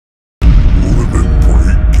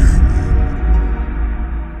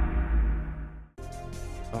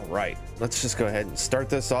right, let's just go ahead and start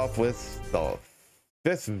this off with the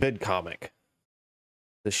 5th vid comic,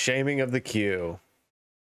 The Shaming of the Q.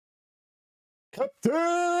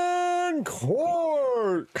 Captain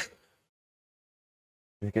Quark!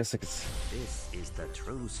 I guess I could... This is the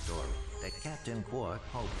true story that Captain Quark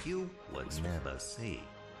hoped you would never see.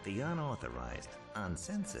 The unauthorized,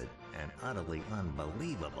 uncensored, and utterly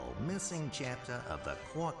unbelievable missing chapter of the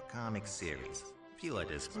Quark comic series. Viewer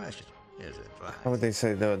discretion is advised. How would they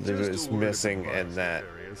say no, there was missing and that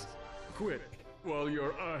Quit while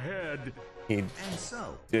you're ahead. he And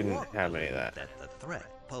so, didn't Quark have any of believed that? the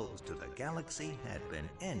threat posed to the galaxy had been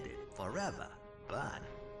ended forever, but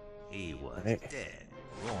he was Hey. dead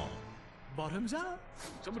wrong. Bottoms up.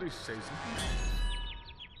 Somebody say something.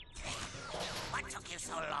 What took you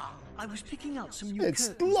so long? I was picking out some new It's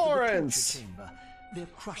curtains for the Lawrence! torture chamber. They're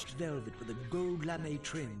crushed velvet with a gold lame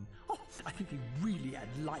trim. Oh, I think they really add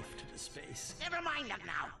life to the space. Never mind them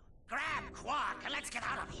now. Grab Quark and let's get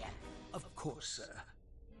out of here. Of course, sir.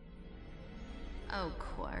 Oh,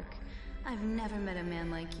 Quark. I've never met a man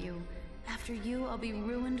like you. After you, I'll be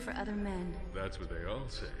ruined for other men. That's what they all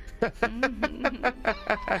say.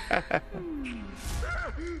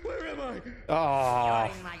 Where am I? Oh,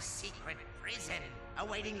 You're in my secret prison,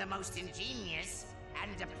 awaiting the most ingenious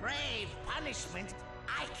and depraved punishment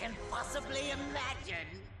I can possibly imagine.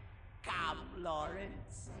 Come,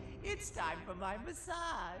 Lawrence. It's time for my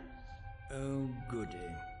massage. Oh, goody.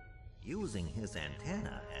 Using his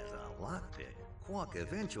antenna as a lockpick, Quark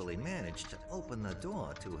eventually managed to open the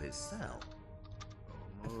door to his cell.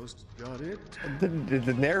 Almost got it. did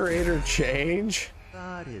the narrator change?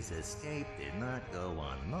 But his escape did not go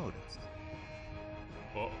unnoticed.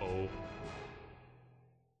 Uh-oh.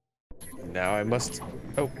 Now I must...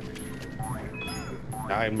 Oh.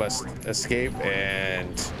 Now I must escape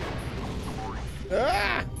and...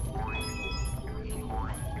 Ah!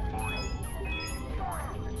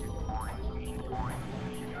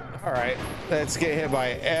 Alright, let's get hit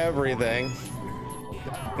by everything.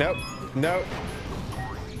 Nope, nope.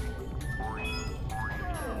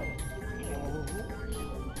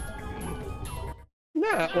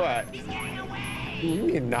 Nah, what?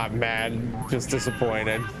 You're not mad, just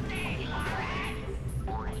disappointed.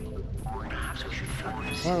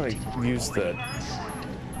 Why do I use the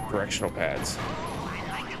directional pads? I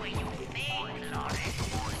like the way you think, Lawrence.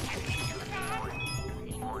 Can we do that?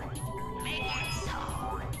 Make it so.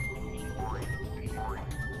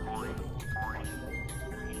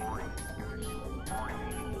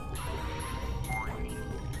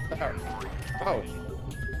 Oh.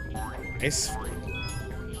 Nice.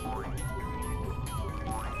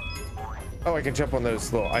 Oh, I can jump on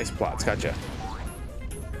those little ice plots. Gotcha.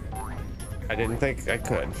 I didn't think I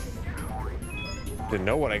could. Didn't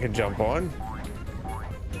know what I could jump on.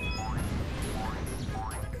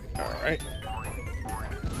 All right.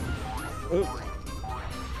 Oh.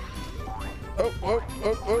 Oh, oh,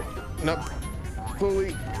 oh, oh. Not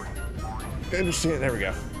fully understand. There we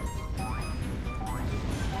go.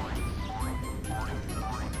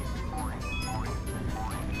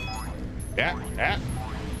 Yeah, yeah.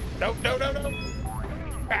 No, no, no, no.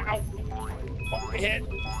 Ow. Oh, I hit.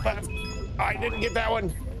 I didn't get that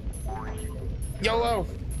one. YOLO.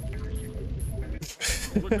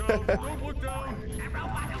 Look out! Don't look down! The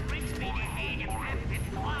robot who brings me to aid of Captain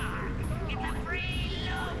Quark. It's a free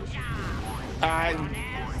loot job. Known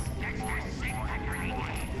as Dexter Disintegrated.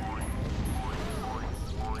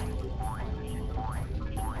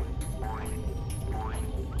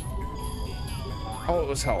 Oh, it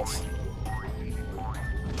was health.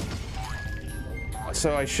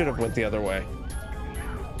 So I should have went the other way.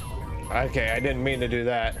 Okay, I didn't mean to do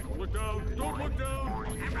that. Don't look down! Don't look down!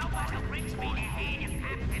 The robot who brings me to aid of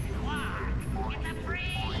Captain Quark. It's a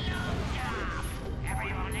free loot job.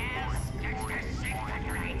 Everyone else, Dexter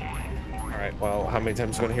Disintegrated. All right, well, how many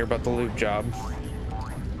times am I gonna hear about the loot job?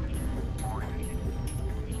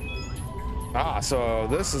 Ah, so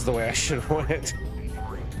this is the way I should have went.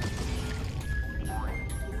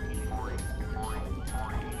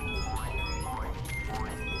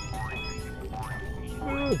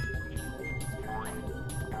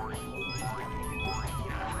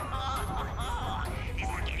 This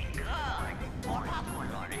is getting good. More popcorn,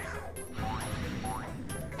 Lawrence.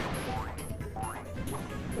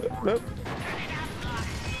 Nope. Turn it up,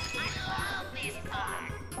 Lawrence. I love this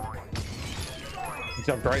part.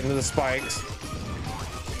 Jumped right into the spikes.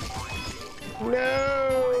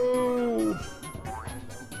 No!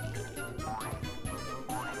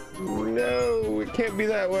 No, it can't be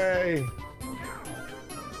that way.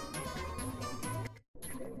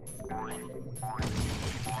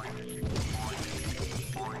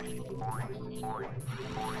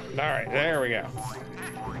 All right, there we go.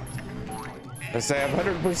 I say I've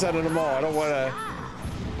 100% of them all. I don't want to.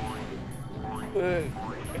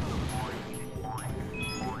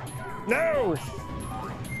 No!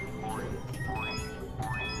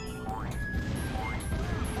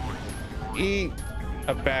 Eat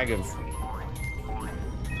a bag of.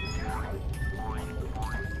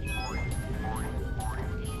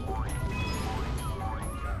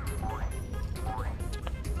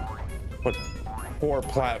 What poor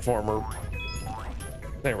platformer.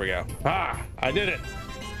 There we go. Ah, I did it.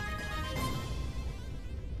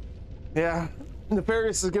 Yeah,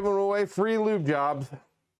 Nefarious is giving away free lube jobs.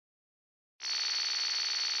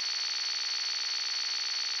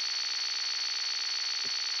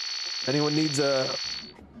 Anyone needs a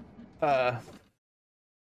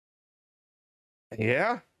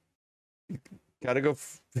yeah, gotta go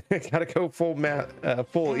full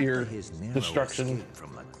ear his narrow destruction. escape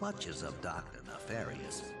from the clutches of Dr.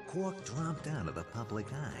 Nefarious, Quark dropped out of the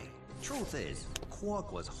public eye. Truth is,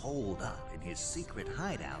 Quark was holed up in his secret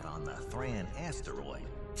hideout on the Thran asteroid,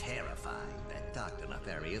 terrified that Dr.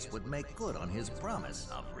 Nefarious would make good on his promise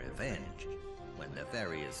of revenge. When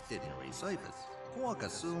Nefarious didn't resurface, Quark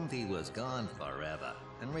assumed he was gone forever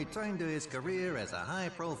and returned to his career as a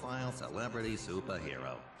high-profile celebrity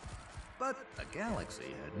superhero. But the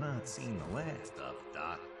galaxy had not seen the last of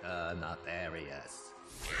Dr. Nefarious.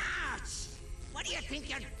 Ouch! What do you think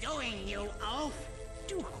you're doing, you oaf?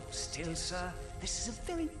 Do hold still, sir. This is a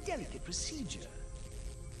very delicate procedure.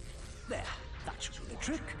 There, that should do the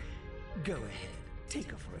trick. Go ahead,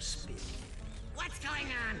 take her for a spin. What's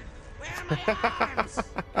going on? Where are my arms?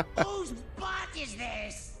 Whose butt is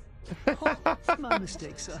this? Oh, my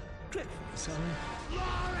mistake, sir. Dreadfully sorry.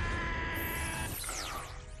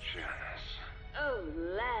 Oh,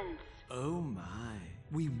 Lance. Oh my,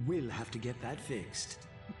 we will have to get that fixed.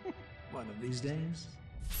 One of these days.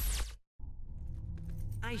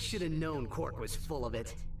 I should have known Quark was full of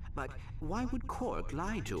it. But why would Quark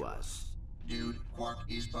lie to us? Dude, Quark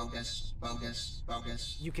is bogus, bogus,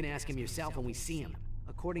 bogus. You can ask him yourself when we see him.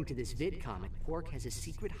 According to this vid comic, Quark has a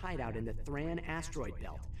secret hideout in the Thran asteroid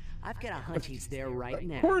belt. I've got a hunch he's there right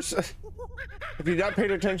now. Of course. Have you not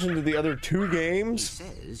paid attention to the other two He games?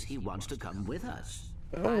 says he wants to come with us.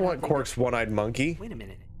 I don't want Quark's one-eyed monkey. Wait a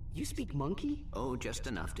minute. You speak monkey? Oh, just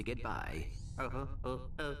enough to get by.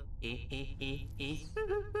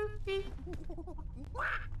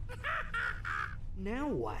 Now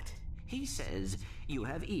what? He says you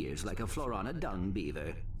have ears like a Florana dung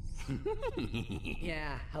beaver.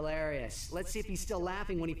 Yeah, hilarious. Let's see if he's still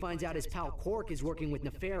laughing when he finds out his pal Quark is working with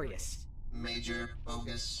Nefarious. Major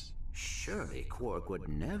bogus. Surely Quark would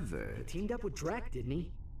never. Teamed up with Drek, didn't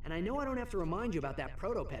he? And I know I don't have to remind you about that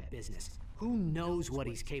protopet business. Who knows what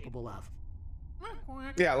he's capable of?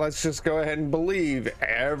 Yeah, let's just go ahead and believe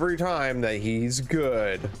every time that he's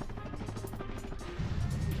good.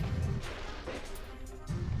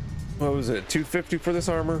 What was it? 250 for this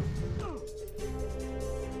armor?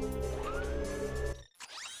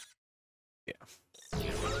 Yeah.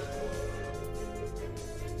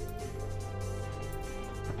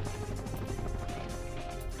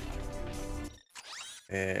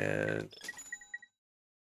 And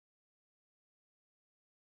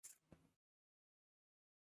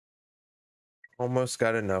almost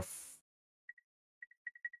got enough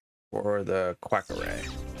for the Quack array.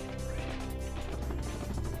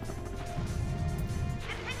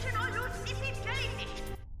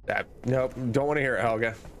 That, nope, don't want to hear it,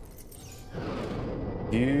 Helga.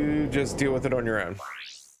 You just deal with it on your own.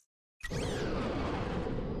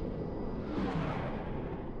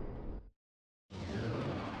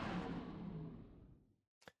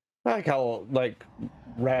 I like how, like,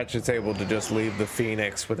 Ratchet's able to just leave the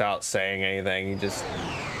Phoenix without saying anything. He just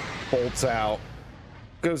bolts out,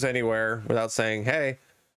 goes anywhere without saying, hey,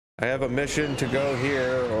 I have a mission to go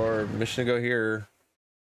here, or mission to go here,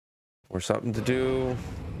 or something to do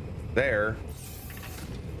there.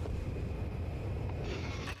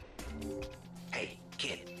 Hey,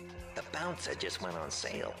 kid, the bouncer just went on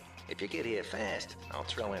sale. If you get here fast, I'll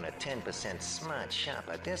throw in a 10% smart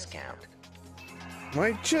shopper discount.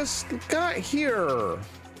 I just got here.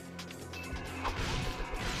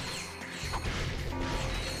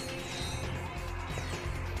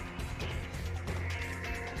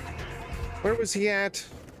 Where was he at?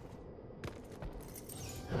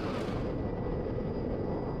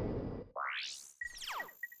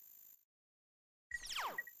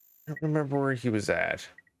 I don't remember where he was at.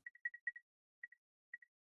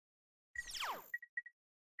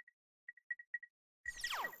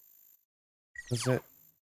 Was it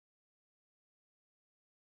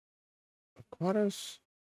Aquatos?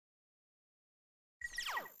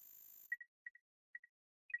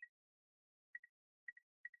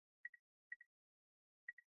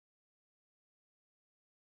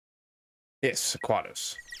 Yes,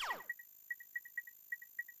 Aquatos.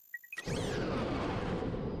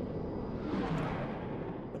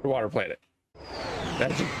 Underwater planet.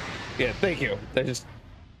 Yeah, thank you. I just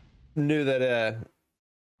knew that I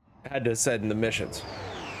had to said in the missions.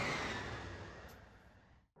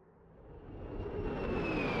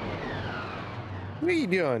 What are you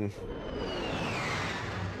doing?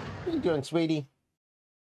 What are you doing, sweetie?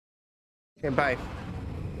 Okay, bye.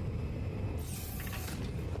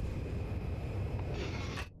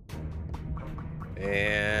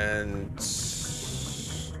 And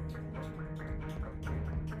just,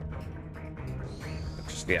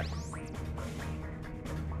 yeah.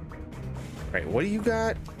 Right, what do you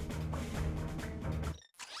got?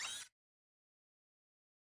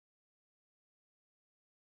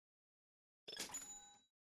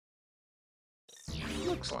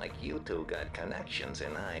 Looks like you two got connections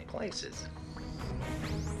in high places.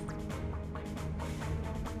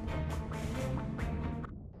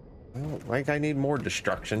 Well, like I need more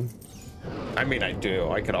destruction. I mean, I do.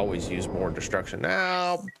 I could always use more destruction.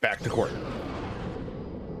 Now, back to court.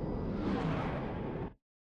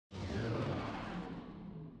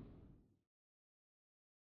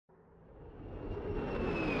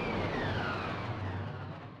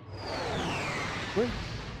 Where?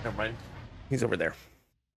 Never mind. He's over there.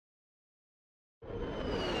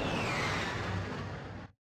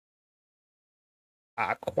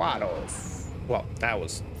 Aquatos. Well, that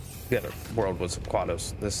was the other world was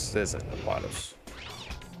Aquatos. This isn't Aquatos.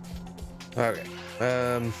 Okay.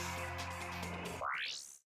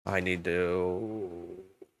 I need to.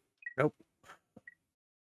 Nope.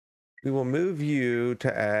 We will move you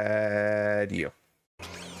to add you.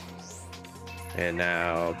 And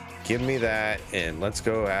now give me that and let's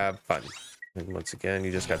go have fun. And once again,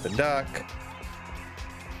 you just got the duck.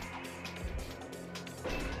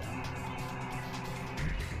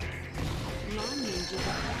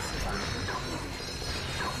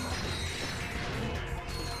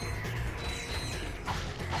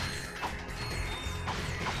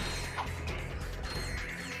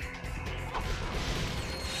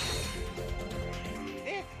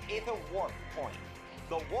 This is a warp point.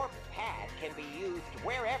 The warp pad can be used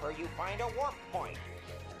wherever you find a warp point.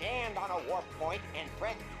 Stand on a warp point and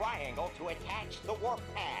press triangle to attach the warp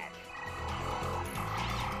pad.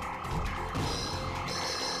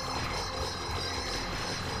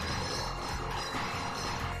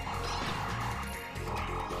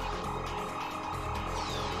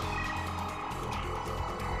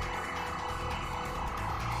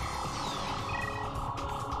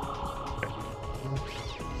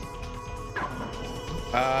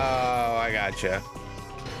 Oh, I gotcha.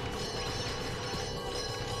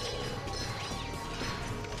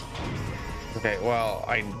 Okay, well,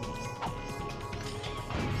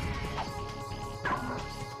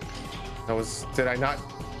 did I not?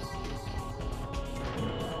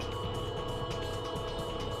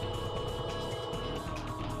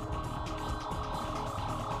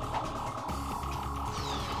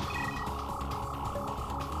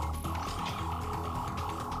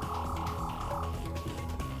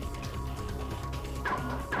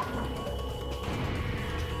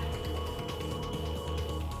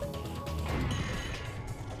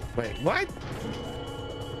 Wait, what?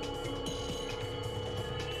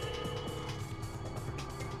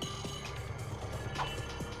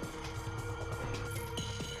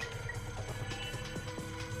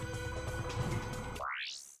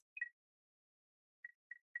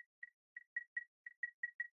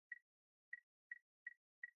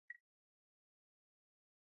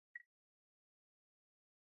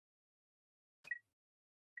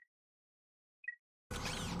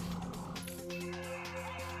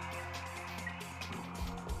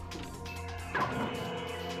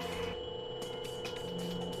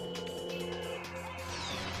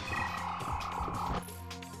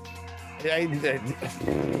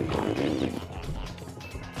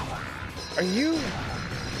 Are you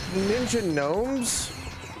ninja gnomes?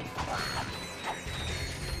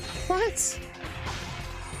 What?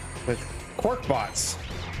 With Quark bots.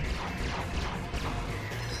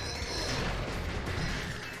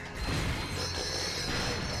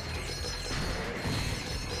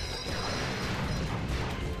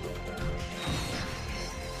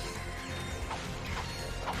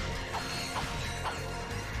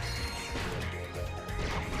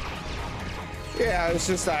 Yeah, it's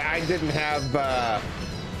just I didn't have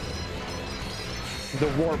the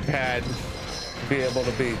warp pad be able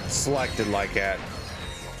to be selected like that.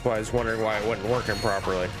 That's why I was wondering why it wasn't working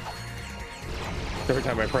properly. Every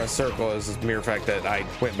time I press circle is the mere fact that I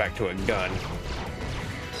went back to a gun.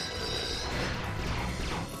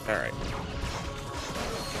 All right.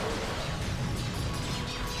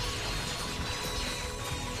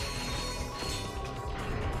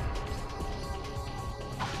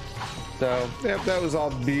 So, yep, that was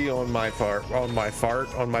all B on my part.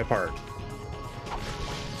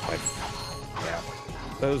 Yeah,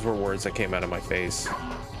 those were words that came out of my face.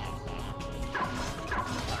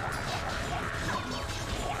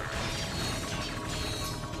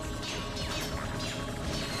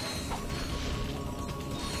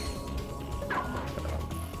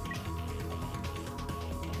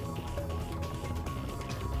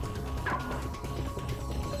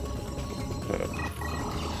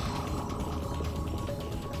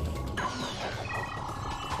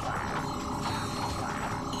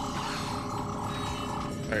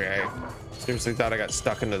 Okay, seriously thought I got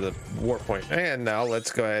stuck into the warp point. And now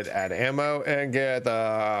let's go ahead, add ammo, and get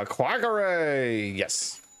the Quark array.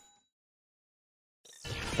 Yes.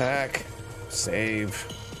 Back. Save.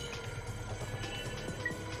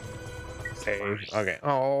 Save. Okay.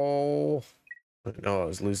 Oh. No, I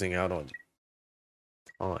was losing out on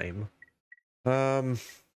time.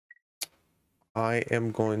 I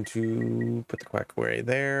am going to put the Quark array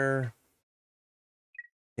there.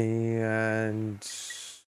 And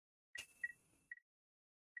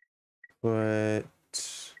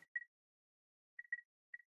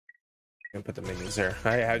put the minis there.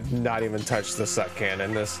 I had not even touched the suck can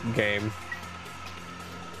in this game.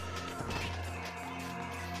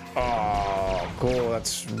 Oh, cool.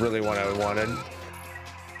 That's really what I wanted.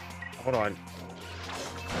 Hold on.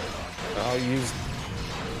 I'll use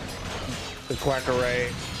the Quark array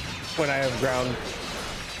when I have ground.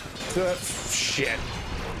 Shit.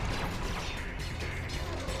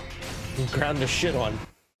 Ground to shit on.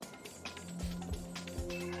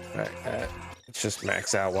 Alright, let's just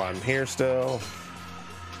max out while I'm here still.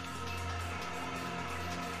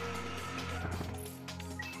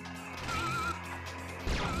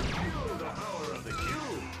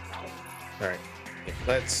 Alright,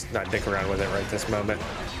 let's not dick around with it right this moment.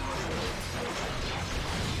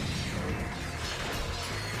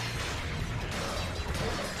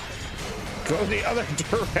 Go the other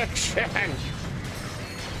direction!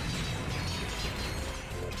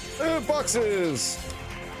 Boxes!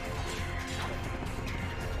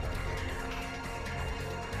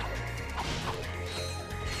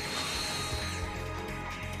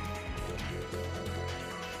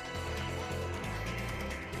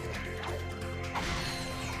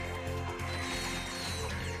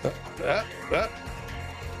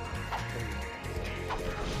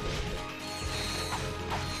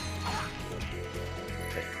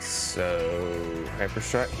 Okay, so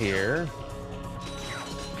hyperstrut here.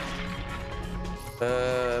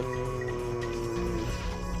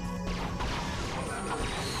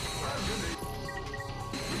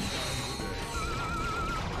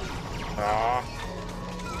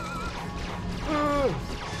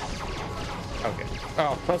 Okay.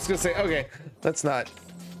 Oh, I was gonna say, okay, let's not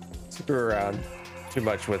screw around too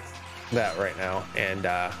much with that right now. And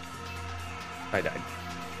I died.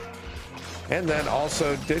 And then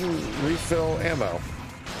also didn't refill ammo.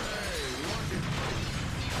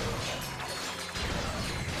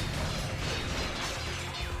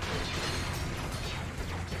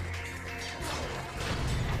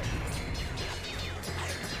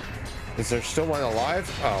 Is there still one alive?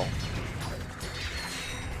 Oh.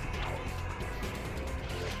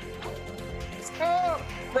 Oh,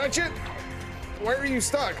 Ratchet! Where are you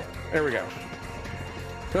stuck? There we go.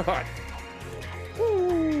 God.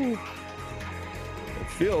 Woo.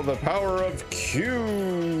 Feel the power of Q.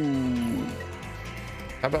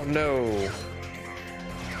 How about no?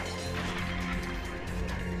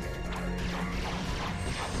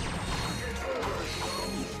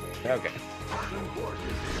 Okay.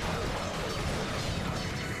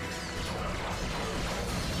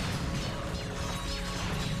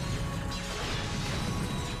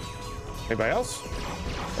 Anybody else?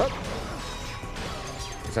 Oh.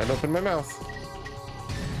 Guess I'd open my mouth.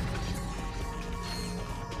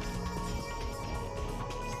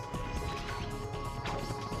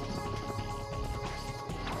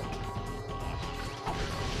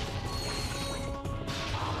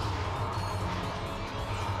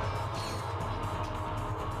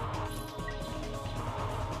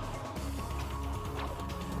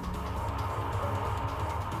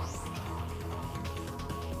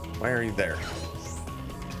 Why are you there?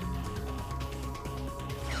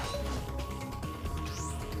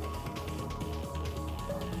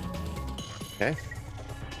 Okay.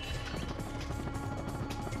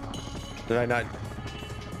 Did I not?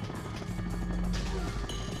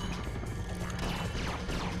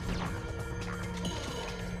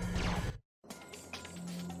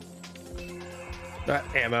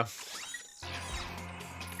 Ammo.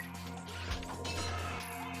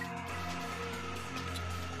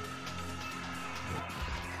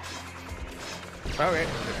 Okay. I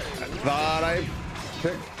thought I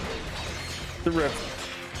picked the rift.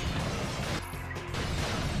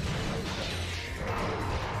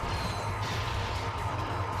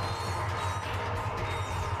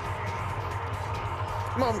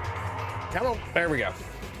 Come on. Come on. There we go.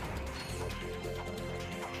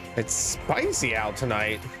 It's spicy out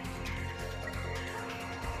tonight.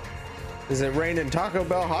 Is it raining Taco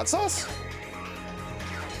Bell hot sauce?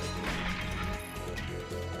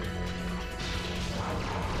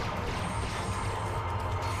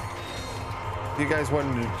 If you guys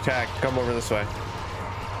wanted to attack, come over this way.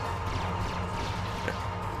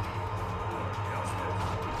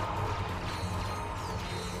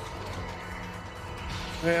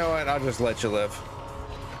 You know what? I'll just let you live.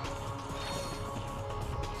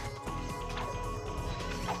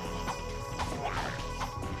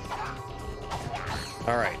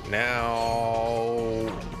 All right,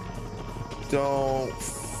 now don't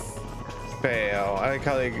fail. I like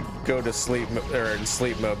how they go to sleep or in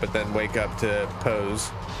sleep mode, but then wake up to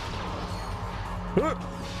pose.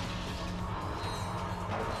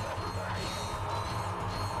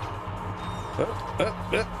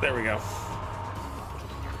 There we go.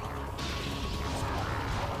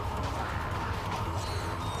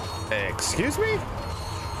 Excuse me?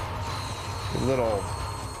 Little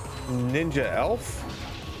ninja elf?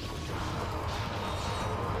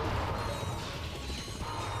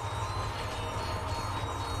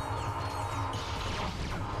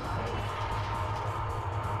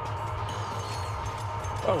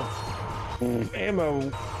 Oh, ammo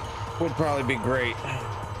would probably be great.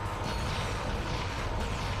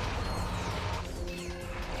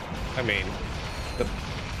 I mean, the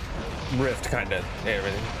rift kind of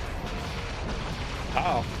everything.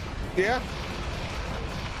 Oh, yeah.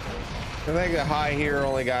 I think the high here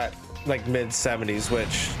only got like mid 70s,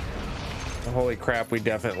 which holy crap, we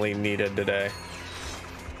definitely needed today.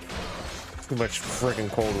 Too much freaking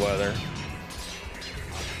cold weather.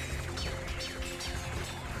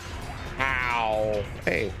 Ow.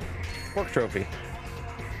 Hey, Quark trophy.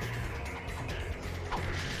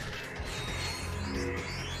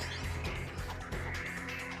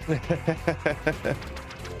 I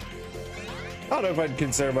don't know if I'd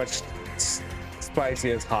consider much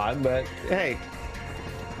spicy as hot, but hey,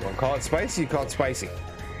 you want to call it spicy, you call it spicy.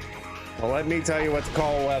 Well, let me tell you what to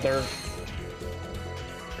call weather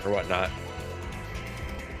or whatnot.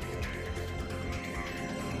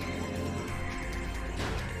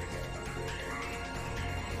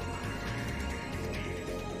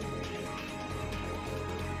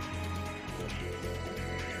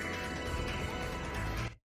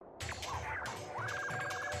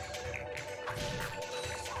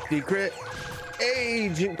 Secret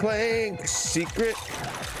Agent Clank, Secret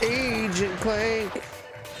Agent Clank.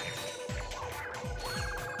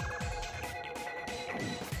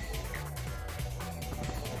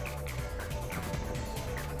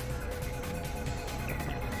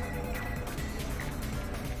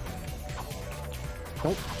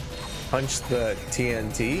 Oh, punch the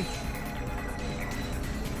TNT.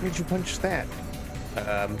 Where'd you punch that?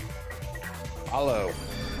 Follow.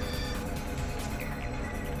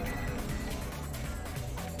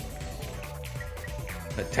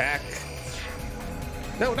 Attack.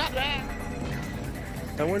 No, not that.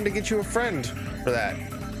 I wanted to get you a friend for that.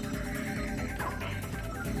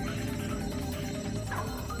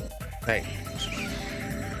 Hey.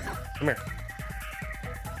 Come here.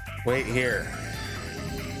 Wait here.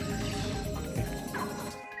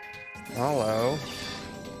 Hello.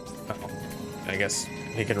 Oh, I guess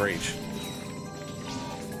he can reach.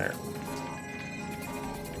 There.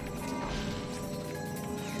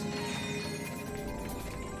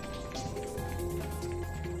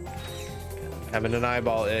 Having an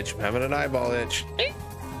eyeball itch. I'm having an eyeball itch. Hey,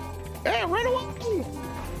 run away!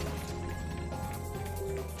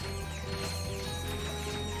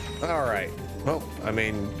 All right. Well, I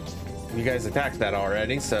mean, you guys attacked that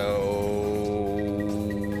already, so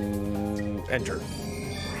enter.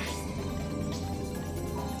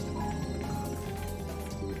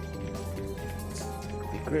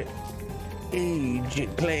 Secret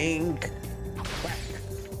Agent Clank.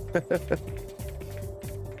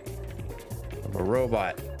 I'm a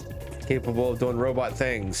robot capable of doing robot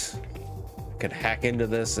things. Could hack into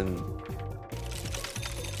this and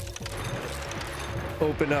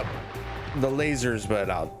open up the lasers, but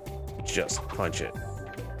I'll just punch it.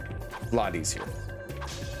 A lot easier.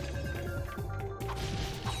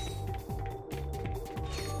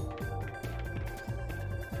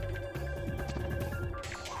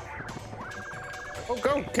 Oh,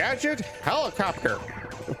 go catch it, helicopter.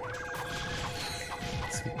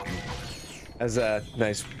 As a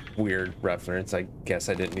nice weird reference I guess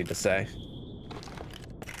I didn't need to say.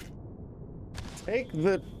 Take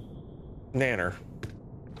the nanner.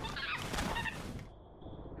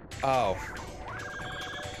 Oh.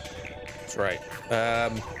 That's right.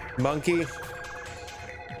 Monkey.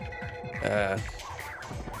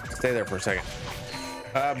 Stay there for a second.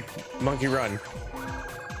 Monkey run.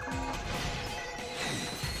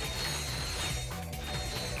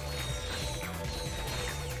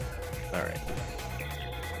 All right.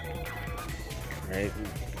 All right.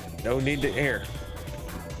 No need to here.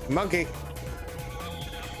 Monkey.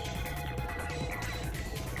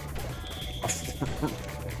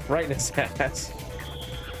 Right in his ass.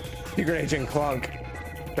 Secret Agent Clank.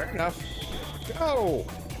 Fair enough. Go.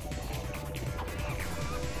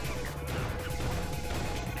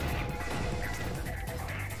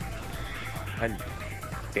 And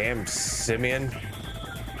damn Simeon.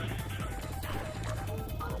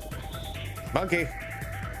 Monkey.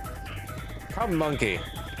 Come, monkey.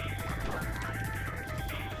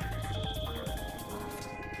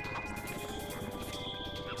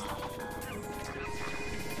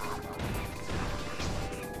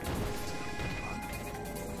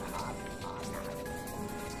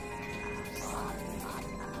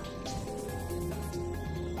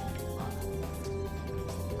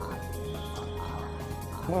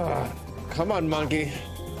 Come on, monkey.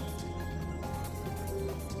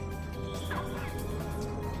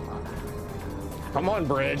 Come on,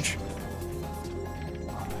 bridge.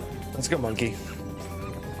 Let's go, monkey.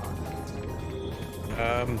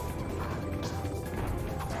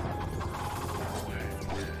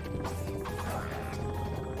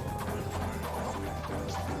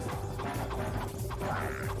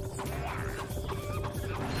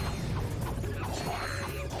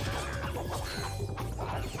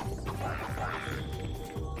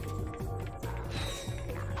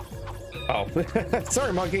 Oh,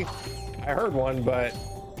 sorry, monkey. I heard one, but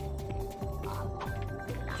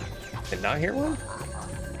did not hear one.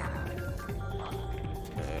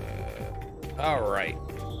 All right.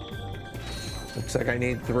 Looks like I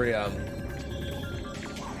need 3 of them.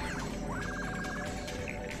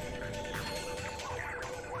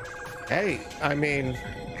 Hey, I mean,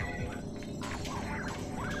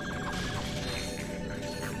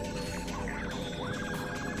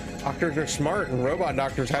 doctors are smart, and robot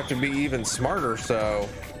doctors have to be even smarter, so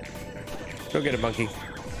go get it, monkey.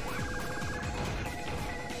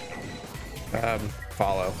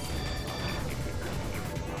 Follow.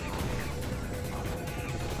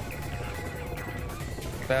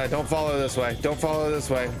 Don't follow this way. Don't follow this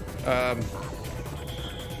way.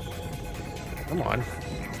 Come on.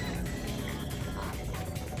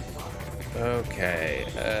 Okay.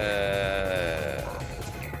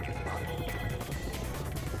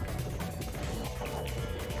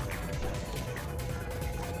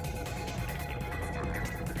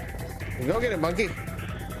 Go get it, monkey.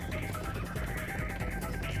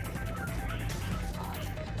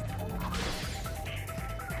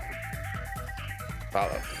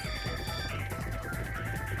 Follow.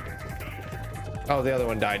 Oh, the other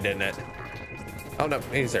one died, didn't it? Oh no,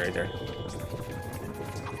 he's there, he's there.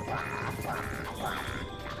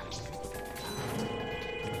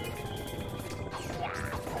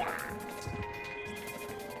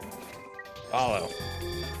 Follow.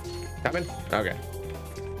 Coming? Okay.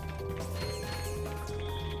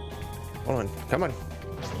 Hold on, come on.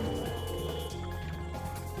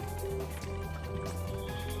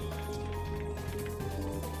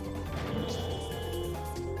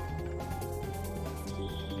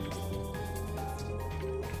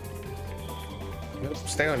 Nope,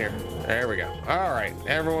 stay on here. There we go. All right,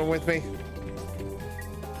 everyone with me?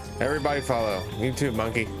 Everybody follow. You too,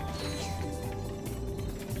 monkey.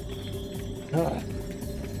 I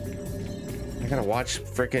gotta watch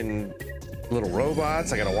freaking little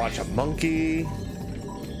robots. I gotta watch a monkey.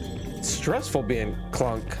 It's stressful being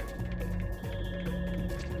Clank.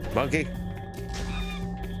 Monkey.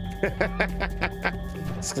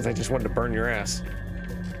 It's because I just wanted to burn your ass.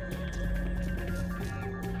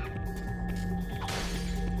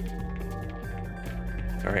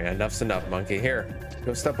 All right, enough's enough, monkey. Here,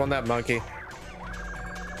 go step on that, monkey.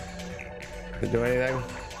 Did it do anything?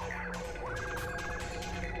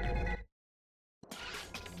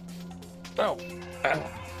 Oh,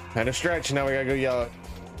 had a stretch. Now we gotta go yell at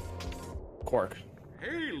Quark.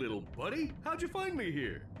 Hey, little buddy. How'd you find me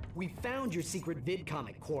here? We found your secret vid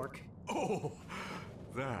comic, Quark. Oh,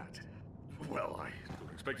 that. Well, I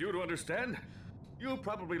don't expect you to understand. You'll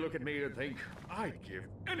probably look at me and think, I'd give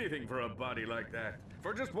anything for a body like that.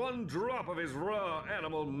 for just one drop of his raw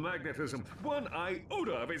animal magnetism, one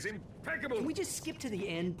iota of his impeccable... Can we just skip to the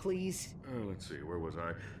end, please? Let's see, where was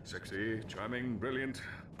I? Sexy, charming, brilliant,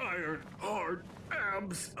 iron, hard,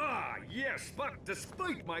 abs. Ah, yes, but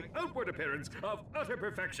despite my outward appearance of utter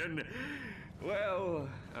perfection, well,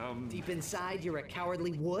 Deep inside, you're a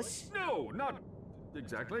cowardly wuss? No, not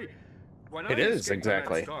exactly. When It I is escaped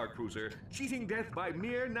exactly. that Star Cruiser, cheating death by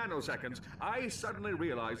mere nanoseconds, I suddenly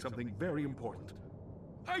realized something very important.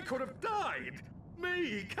 I could have died!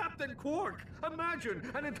 Me, Captain Quark! Imagine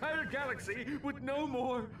an entire galaxy with no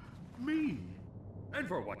more me. And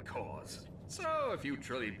for what cause? So, if you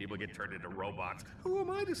trillion people get turned into robots, who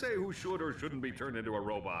am I to say who should or shouldn't be turned into a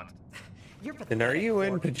robot? You're pathetic, And are you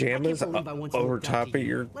in Quark. pajamas I can't believe I once over looked up top to of you.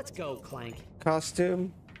 your Let's go, Clank.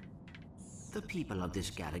 costume? The people of this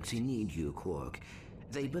galaxy need you, Quark.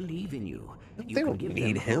 They believe in you. They don't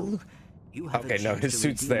need him. You have Okay, a no, chance his to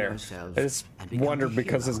suit's redeem there. yourself I just and become wondered the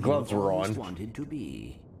because his hero gloves you were always on. wanted to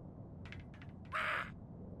be.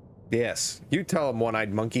 Yes, you tell him,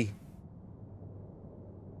 one-eyed monkey.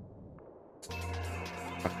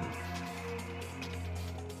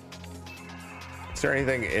 Is there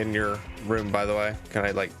anything in your room, by the way? Can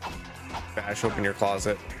I, like, bash open your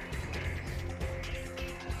closet?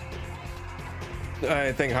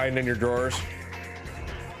 Anything hiding in your drawers?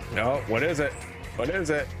 No, what is it? What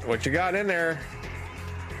is it? What you got in there?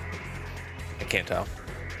 I can't tell.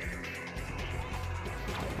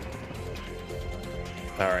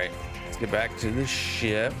 All right, let's get back to the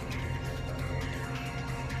ship.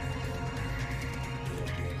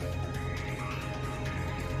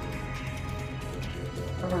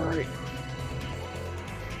 All right.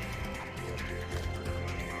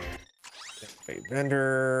 Wait,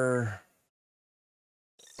 vendor.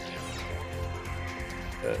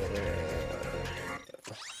 Click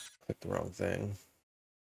the wrong thing.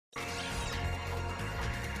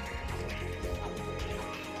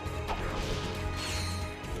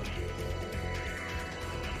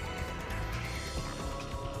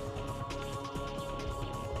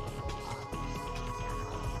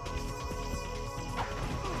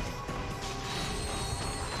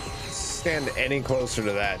 Stand any closer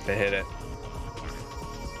to that to hit it.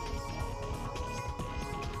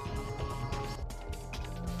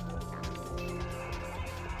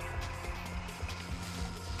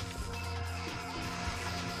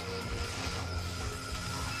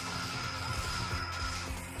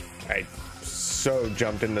 I so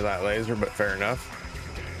jumped into that laser, but fair enough.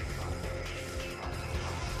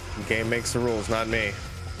 The game makes the rules, not me.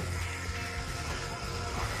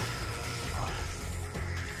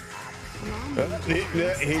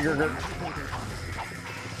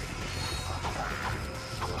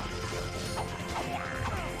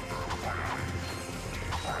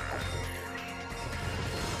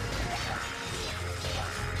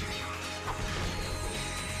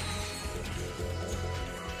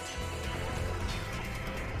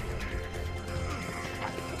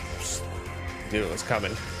 Knew it was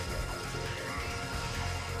coming.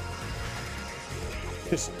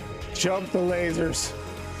 Just jump the lasers.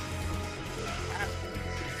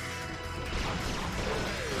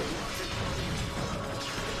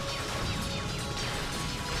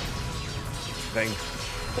 Thing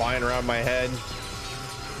flying around my head.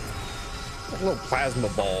 Like little plasma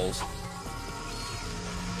balls.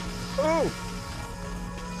 Oh!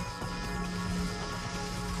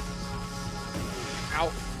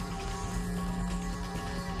 Ow.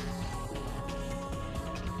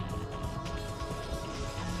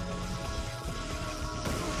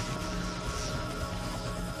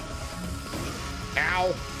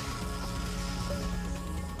 Ow.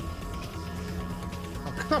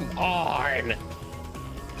 Oh, come on.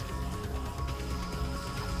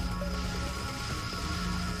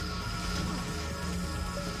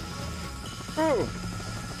 Oh.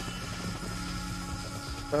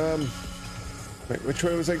 Wait, which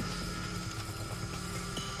way was I?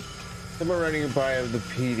 Am I running by the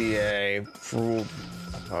PDA?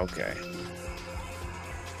 Okay.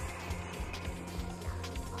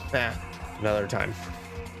 Another time.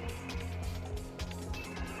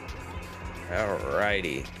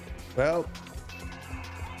 Alrighty. Well,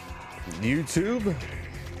 YouTube,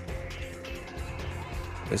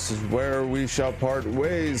 this is where we shall part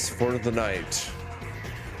ways for the night.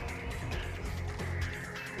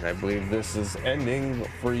 And I believe this is ending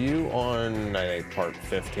for you on, I think, part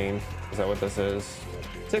 15. Is that what this is?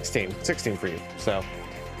 16 for you. So,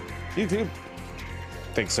 YouTube,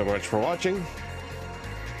 thanks so much for watching.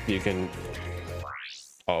 You can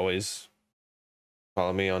always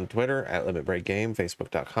follow me on Twitter at Limit Break Game,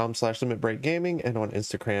 Facebook.com/Limit Break Gaming, and on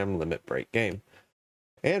Instagram, Limit Break Game.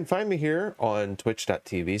 And find me here on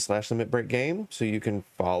twitch.tv/limitbreakgame so you can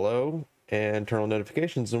follow and turn on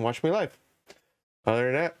notifications and watch me live. Other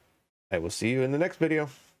than that, I will see you in the next video.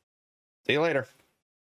 See you later.